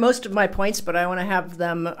covered most of my points, but I want to have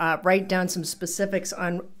them write down some specifics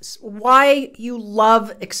on why you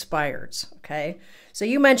love expireds, okay? So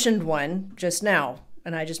you mentioned one just now,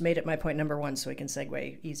 and I just made it my point number one so we can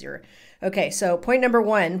segue easier. Okay, so point number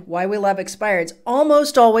one, why we love expireds.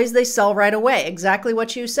 Almost always they sell right away, exactly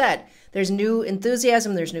what you said. There's new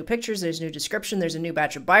enthusiasm, there's new pictures, there's new description, there's a new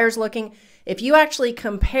batch of buyers looking. If you actually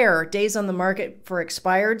compare days on the market for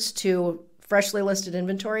expireds to freshly listed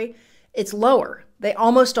inventory, it's lower. They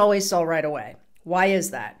almost always sell right away. Why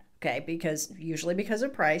is that? Okay, usually because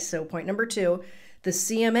of price. So point number two, the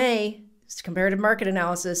CMA, comparative market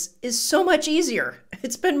analysis, is so much easier.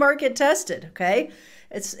 It's been market tested, okay?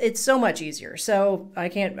 It's so much easier. So I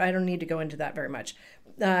don't need to go into that very much.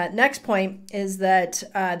 Next point is that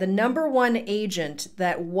the number one agent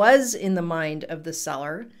that was in the mind of the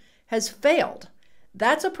seller has failed.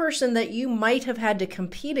 That's a person that you might have had to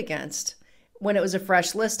compete against when it was a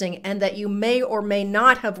fresh listing and that you may or may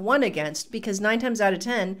not have won against because 9 times out of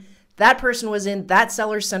 10, that person was in that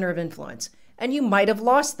seller's center of influence and you might have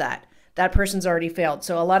lost that. That person's already failed.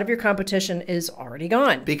 So a lot of your competition is already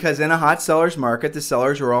gone. Because in a hot seller's market, the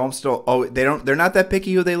sellers are almost they're not that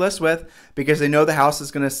picky who they list with because they know the house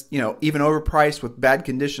is going to, even overpriced with bad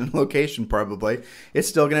condition location probably, it's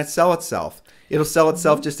still going to sell itself. It'll sell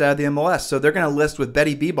itself just out of the MLS. So they're going to list with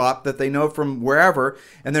Betty Bebop that they know from wherever,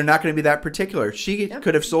 and they're not going to be that particular. She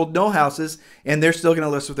could have sold no houses, and they're still going to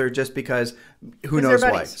list with her just because who knows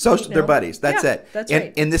why. So they're buddies. That's it. That's and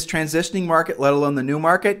right. in this transitioning market, let alone the new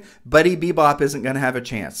market, Betty Bebop isn't going to have a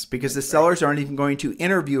chance because the sellers aren't even going to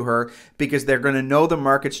interview her because they're going to know the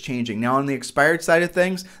market's changing. Now, on the expired side of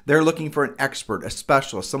things, they're looking for an expert, a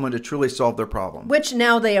specialist, someone to truly solve their problem. Which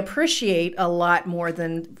now they appreciate a lot more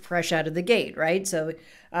than fresh out of the gate, right? So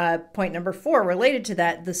point number 4, related to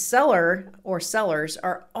that, the seller or sellers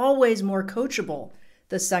are always more coachable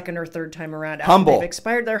the second or third time around. Humble. They've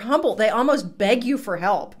expired. They're humble. They almost beg you for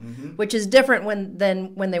help, which is different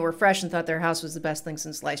than when they were fresh and thought their house was the best thing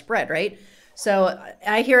since sliced bread, right? So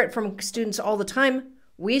I hear it from students all the time.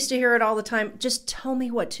 We used to hear it all the time. Just tell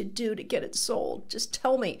me what to do to get it sold. Just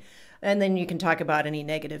tell me. And then you can talk about any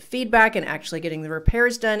negative feedback and actually getting the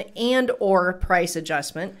repairs done and or price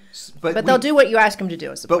adjustment. But they'll do what you ask them to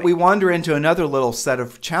do. But we wander into another little set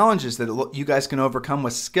of challenges that you guys can overcome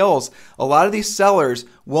with skills. A lot of these sellers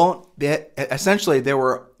essentially they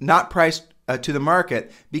were not priced to the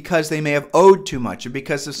market because they may have owed too much or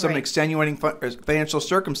because of some extenuating financial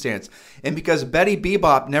circumstance. And because Betty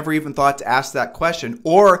Bebop never even thought to ask that question,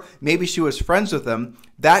 or maybe she was friends with them,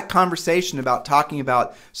 that conversation about talking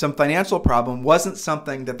about some financial problem wasn't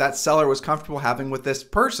something that seller was comfortable having with this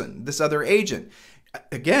person, this other agent.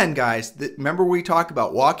 Again, guys, remember we talked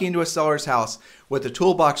about walking into a seller's house with a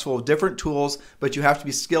toolbox full of different tools, but you have to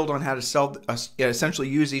be skilled on how to essentially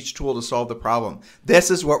use each tool to solve the problem.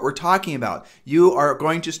 This is what we're talking about. You are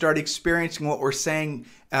going to start experiencing what we're saying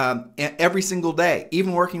every single day,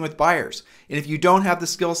 even working with buyers. And if you don't have the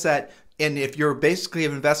skill set, and if you're basically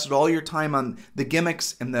have invested all your time on the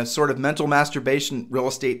gimmicks and the sort of mental masturbation real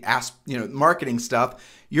estate marketing stuff,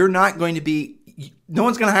 you're not going to be, no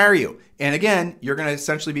one's going to hire you. And again, you're going to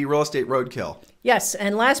essentially be real estate roadkill. Yes,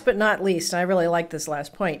 and last but not least, I really like this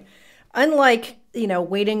last point. Unlike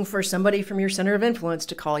waiting for somebody from your center of influence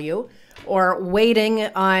to call you, or waiting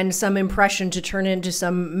on some impression to turn into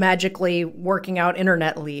some magically working out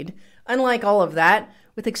internet lead. Unlike all of that,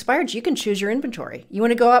 with expireds, you can choose your inventory. You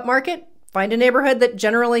want to go up market? Find a neighborhood that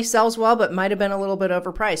generally sells well but might have been a little bit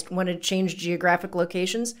overpriced. Want to change geographic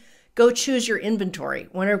locations? Go choose your inventory.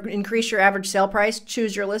 Want to increase your average sale price?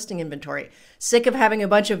 Choose your listing inventory. Sick of having a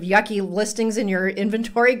bunch of yucky listings in your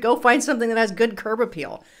inventory? Go find something that has good curb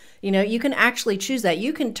appeal. You can actually choose that.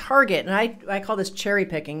 You can target, and I call this cherry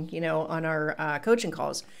picking, on our coaching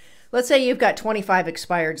calls. Let's say you've got 25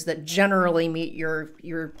 expireds that generally meet your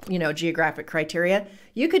geographic criteria.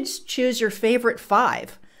 You could choose your favorite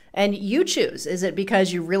 5. And you choose. Is it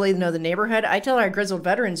because you really know the neighborhood? I tell our grizzled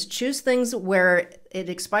veterans, choose things where it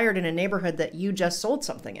expired in a neighborhood that you just sold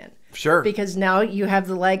something in. Sure. Because now you have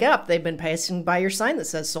the leg up. They've been passing by your sign that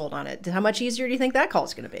says sold on it. How much easier do you think that call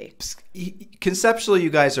is going to be? Conceptually, you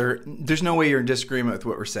guys there's no way you're in disagreement with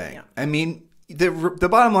what we're saying. Yeah. I mean, the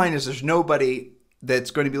bottom line is there's nobody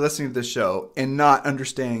that's going to be listening to this show and not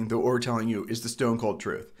understanding that what we're telling you is the stone cold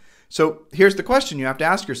truth. So here's the question you have to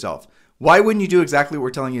ask yourself. Why wouldn't you do exactly what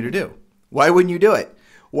we're telling you to do? Why wouldn't you do it?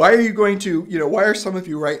 Why are you going to, why are some of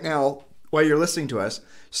you right now, while you're listening to us,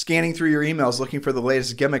 scanning through your emails looking for the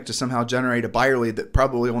latest gimmick to somehow generate a buyer lead that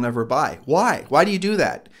probably will never buy? Why? Why do you do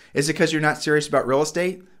that? Is it because you're not serious about real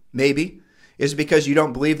estate? Maybe. Is it because you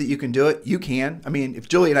don't believe that you can do it? You can. I mean, if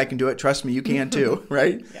Julie and I can do it, trust me, you can too,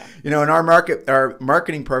 right? Yeah. In our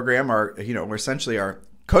marketing program, essentially our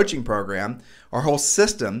coaching program, our whole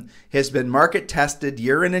system has been market tested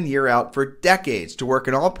year in and year out for decades to work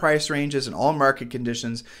in all price ranges and all market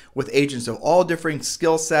conditions with agents of all different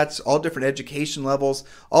skill sets, all different education levels,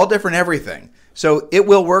 all different everything. So it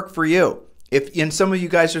will work for you. And some of you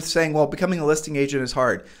guys are saying, well, becoming a listing agent is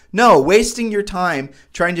hard. No, wasting your time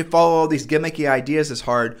trying to follow all these gimmicky ideas is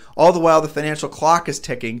hard, all the while the financial clock is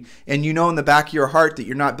ticking, and you know in the back of your heart that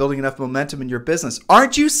you're not building enough momentum in your business.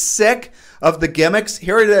 Aren't you sick of the gimmicks?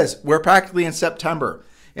 Here it is. We're practically in September.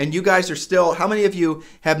 And you guys are still, how many of you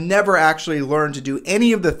have never actually learned to do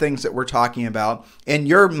any of the things that we're talking about? And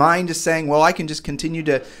your mind is saying, well, I can just continue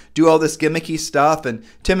to do all this gimmicky stuff. And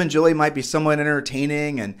Tim and Julie might be somewhat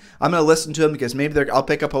entertaining. And I'm going to listen to them because maybe I'll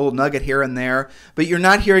pick up a little nugget here and there. But you're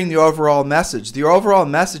not hearing the overall message. The overall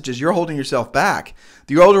message is you're holding yourself back.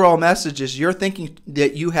 The overall message is you're thinking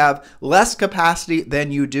that you have less capacity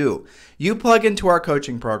than you do. You plug into our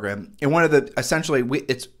coaching program. And one of the, essentially,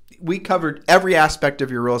 we covered every aspect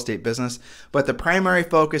of your real estate business, but the primary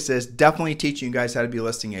focus is definitely teaching you guys how to be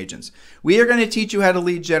listing agents. We are going to teach you how to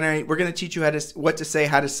lead generate. We're going to teach you what to say,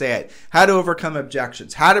 how to say it, how to overcome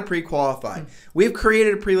objections, how to pre-qualify. We've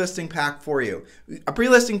created a pre-listing pack for you. A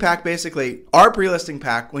pre-listing pack, basically, our pre-listing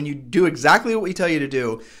pack, when you do exactly what we tell you to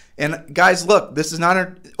do. And guys, look, this is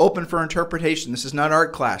not open for interpretation. This is not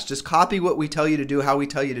art class. Just copy what we tell you to do, how we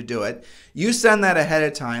tell you to do it. You send that ahead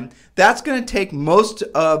of time. That's going to take most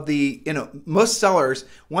of the, most sellers,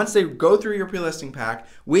 once they go through your pre-listing pack,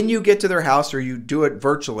 when you get to their house or you do it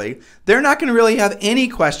virtually, they're not going to really have any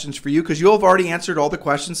questions for you because you'll have already answered all the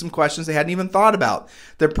questions, some questions they hadn't even thought about.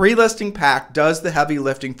 The pre-listing pack does the heavy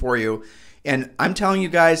lifting for you. And I'm telling you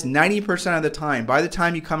guys, 90% of the time, by the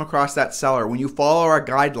time you come across that seller, when you follow our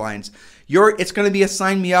guidelines, it's going to be a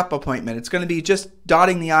sign me up appointment. It's going to be just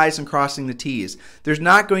dotting the I's and crossing the T's. There's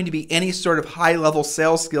not going to be any sort of high-level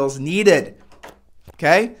sales skills needed.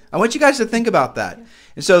 Okay? I want you guys to think about that. Yeah.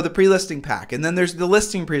 And so the pre-listing pack, and then there's the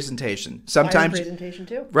listing presentation. Sometimes presentation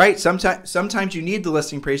too. Right. Sometimes you need the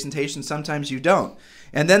listing presentation. Sometimes you don't.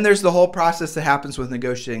 And then there's the whole process that happens with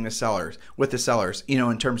negotiating with the sellers,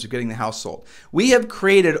 in terms of getting the house sold. We have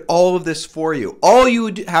created all of this for you. All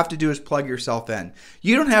you have to do is plug yourself in.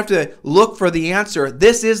 You don't have to look for the answer.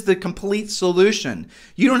 This is the complete solution.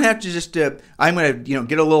 You don't have to just, I'm going to,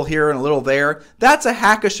 get a little here and a little there. That's a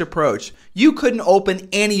hackish approach. You couldn't open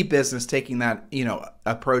any business taking that,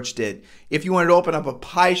 approach did. If you wanted to open up a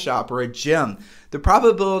pie shop or a gym, the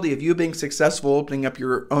probability of you being successful opening up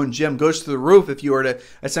your own gym goes to the roof if you were to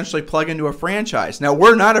essentially plug into a franchise. Now,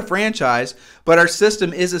 we're not a franchise, but our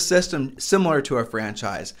system is a system similar to a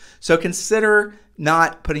franchise. So consider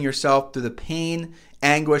not putting yourself through the pain,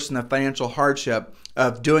 anguish, and the financial hardship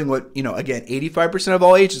of doing what, again, 85% of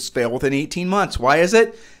all agents fail within 18 months. Why is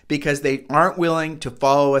it? Because they aren't willing to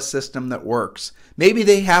follow a system that works. Maybe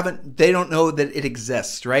they don't know that it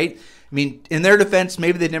exists, right? I mean, in their defense,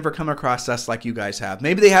 maybe they've never come across us like you guys have.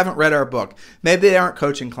 Maybe they haven't read our book. Maybe they aren't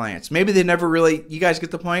coaching clients. Maybe they never really, you guys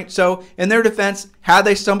get the point? So in their defense, had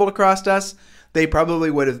they stumbled across us, they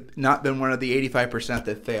probably would have not been one of the 85%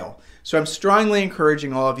 that fail. So I'm strongly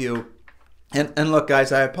encouraging all of you. And look,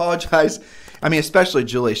 guys, I apologize. I mean, especially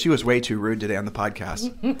Julie. She was way too rude today on the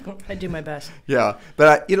podcast. I do my best. Yeah.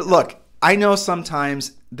 But, look, I know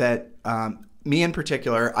sometimes that me in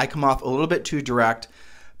particular, I come off a little bit too direct.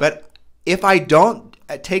 But if I don't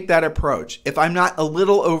take that approach, if I'm not a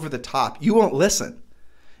little over the top, you won't listen.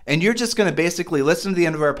 And you're just going to basically listen to the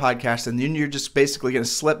end of our podcast, and then you're just basically going to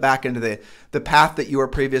slip back into the path that you were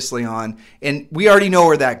previously on. And we already know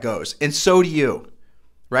where that goes. And so do you,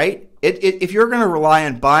 right? If you're going to rely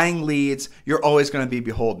on buying leads, you're always going to be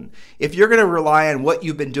beholden. If you're going to rely on what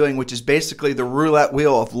you've been doing, which is basically the roulette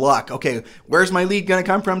wheel of luck. Okay, where's my lead going to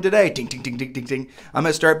come from today? Ding, ding, ding, ding, ding, ding. I'm going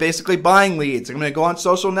to start basically buying leads. I'm going to go on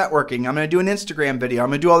social networking. I'm going to do an Instagram video. I'm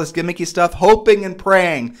going to do all this gimmicky stuff, hoping and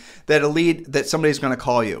praying that somebody's going to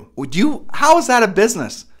call you. How is that a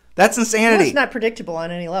business? That's insanity. Well, it's not predictable on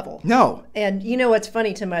any level. No. And you know what's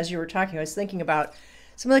funny, Tim, as you were talking, I was thinking about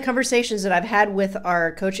some of the conversations that I've had with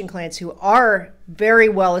our coaching clients who are very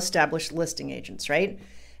well-established listing agents, right?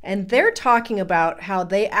 And they're talking about how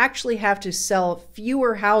they actually have to sell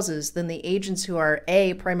fewer houses than the agents who are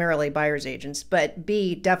A, primarily buyer's agents, but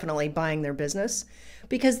B, definitely buying their business.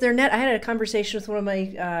 Because their net, I had a conversation with one of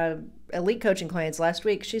my elite coaching clients last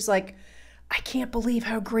week. She's like, I can't believe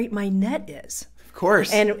how great my net is. Of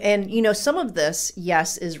course. And some of this,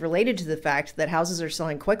 yes, is related to the fact that houses are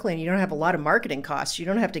selling quickly and you don't have a lot of marketing costs. You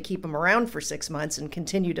don't have to keep them around for 6 months and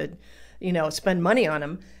continue to, spend money on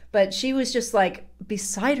them. But she was just like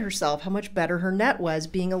beside herself how much better her net was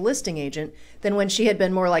being a listing agent than when she had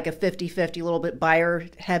been more like a 50-50, a little bit buyer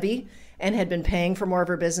heavy and had been paying for more of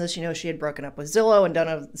her business. She had broken up with Zillow and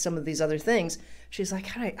done some of these other things. She's like,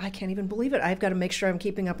 I can't even believe it. I've got to make sure I'm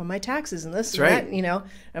keeping up on my taxes and this That's and right. that,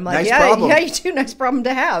 I'm like, Nice yeah, problem. yeah, you do. Nice problem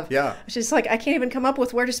to have. Yeah. She's like, I can't even come up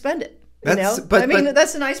with where to spend it. That's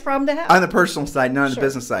That's a nice problem to have. On the personal side, not on Sure. the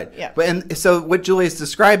business side. Yeah. And so what Julie is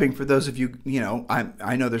describing, for those of you,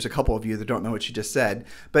 I know there's a couple of you that don't know what she just said,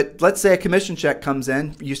 but let's say a commission check comes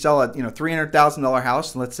in, you sell a $300,000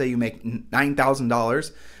 house, and let's say you make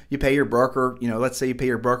 $9,000. You pay your broker, let's say you pay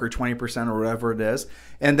your broker 20% or whatever it is.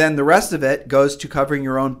 And then the rest of it goes to covering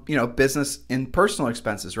your own, business and personal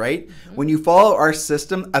expenses, right? Mm-hmm. When you follow our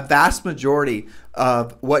system, a vast majority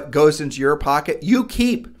of what goes into your pocket, you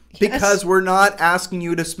keep. Because we're not asking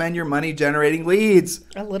you to spend your money generating leads.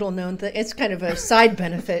 A little known thing. It's kind of a side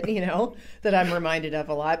benefit, that I'm reminded of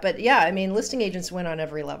a lot. But yeah, listing agents win on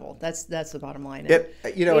every level. That's the bottom line.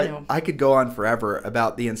 I could go on forever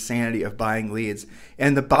about the insanity of buying leads.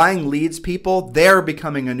 And the buying leads people, they're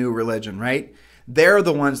becoming a new religion, right? They're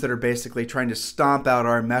the ones that are basically trying to stomp out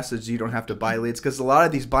our message. You don't have to buy leads, because a lot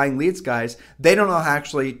of these buying leads guys, they don't know how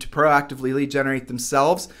actually to proactively lead generate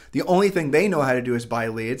themselves. The only thing they know how to do is buy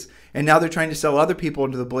leads. And now they're trying to sell other people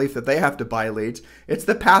into the belief that they have to buy leads. It's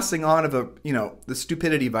the passing on of the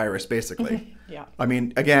stupidity virus, basically. Yeah. I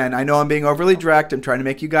mean, again, I know I'm being overly direct. I'm trying to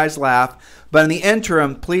make you guys laugh. But in the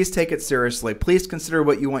interim, please take it seriously. Please consider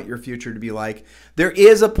what you want your future to be like. There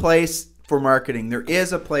is a place for marketing. There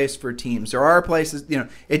is a place for teams. There are places,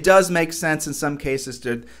 it does make sense in some cases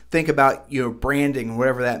to think about, branding,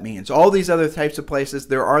 whatever that means. All these other types of places,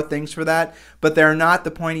 there are things for that, but they're not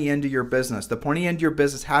the pointy end of your business. The pointy end of your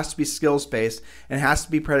business has to be skills-based and has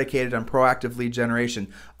to be predicated on proactive lead generation.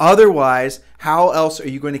 Otherwise, how else are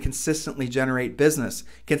you going to consistently generate business,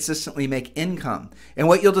 consistently make income? And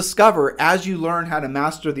what you'll discover as you learn how to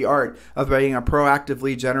master the art of being a proactive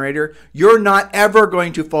lead generator, you're not ever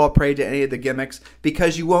going to fall prey to any of the gimmicks,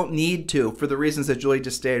 because you won't need to, for the reasons that Julie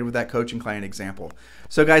just stated with that coaching client example.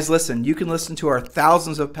 So guys, listen, you can listen to our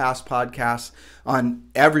thousands of past podcasts on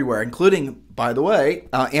everywhere, including, by the way,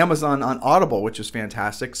 Amazon on Audible, which is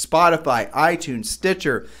fantastic, Spotify, iTunes,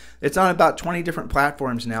 Stitcher. It's on about 20 different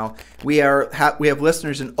platforms now. We have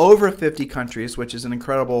listeners in over 50 countries, which is an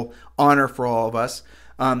incredible honor for all of us.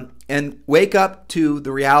 And wake up to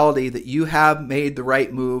the reality that you have made the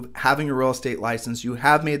right move having a real estate license. You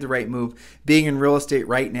have made the right move being in real estate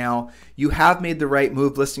right now. You have made the right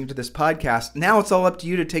move listening to this podcast. Now it's all up to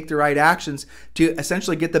you to take the right actions to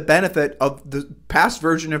essentially get the benefit of the past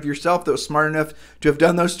version of yourself that was smart enough to have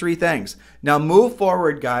done those three things. Now move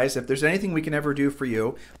forward, guys. If there's anything we can ever do for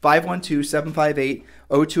you,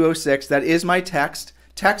 512-758-0206. That is my text.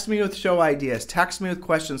 Text me with show ideas. Text me with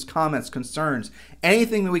questions, comments, concerns,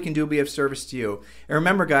 anything that we can do to be of service to you. And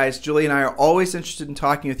remember, guys, Julie and I are always interested in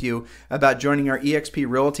talking with you about joining our eXp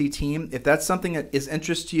Realty team. If that's something that is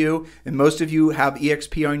interest to you, and most of you have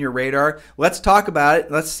eXp on your radar, let's talk about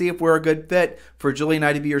it. Let's see if we're a good fit for Julie and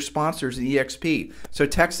I to be your sponsors in eXp. So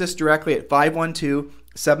text us directly at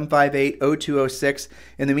 512-758-0206.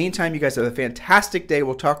 In the meantime, you guys have a fantastic day.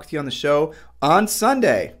 We'll talk with you on the show on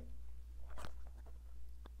Sunday.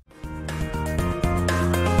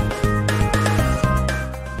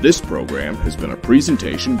 This program has been a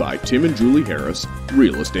presentation by Tim and Julie Harris,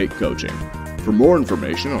 Real Estate Coaching. For more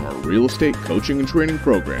information on our real estate coaching and training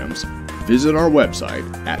programs, visit our website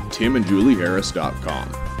at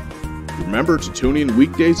timandjulieharris.com. Remember to tune in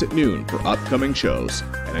weekdays at noon for upcoming shows,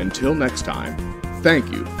 and until next time,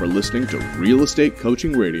 thank you for listening to Real Estate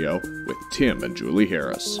Coaching Radio with Tim and Julie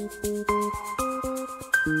Harris.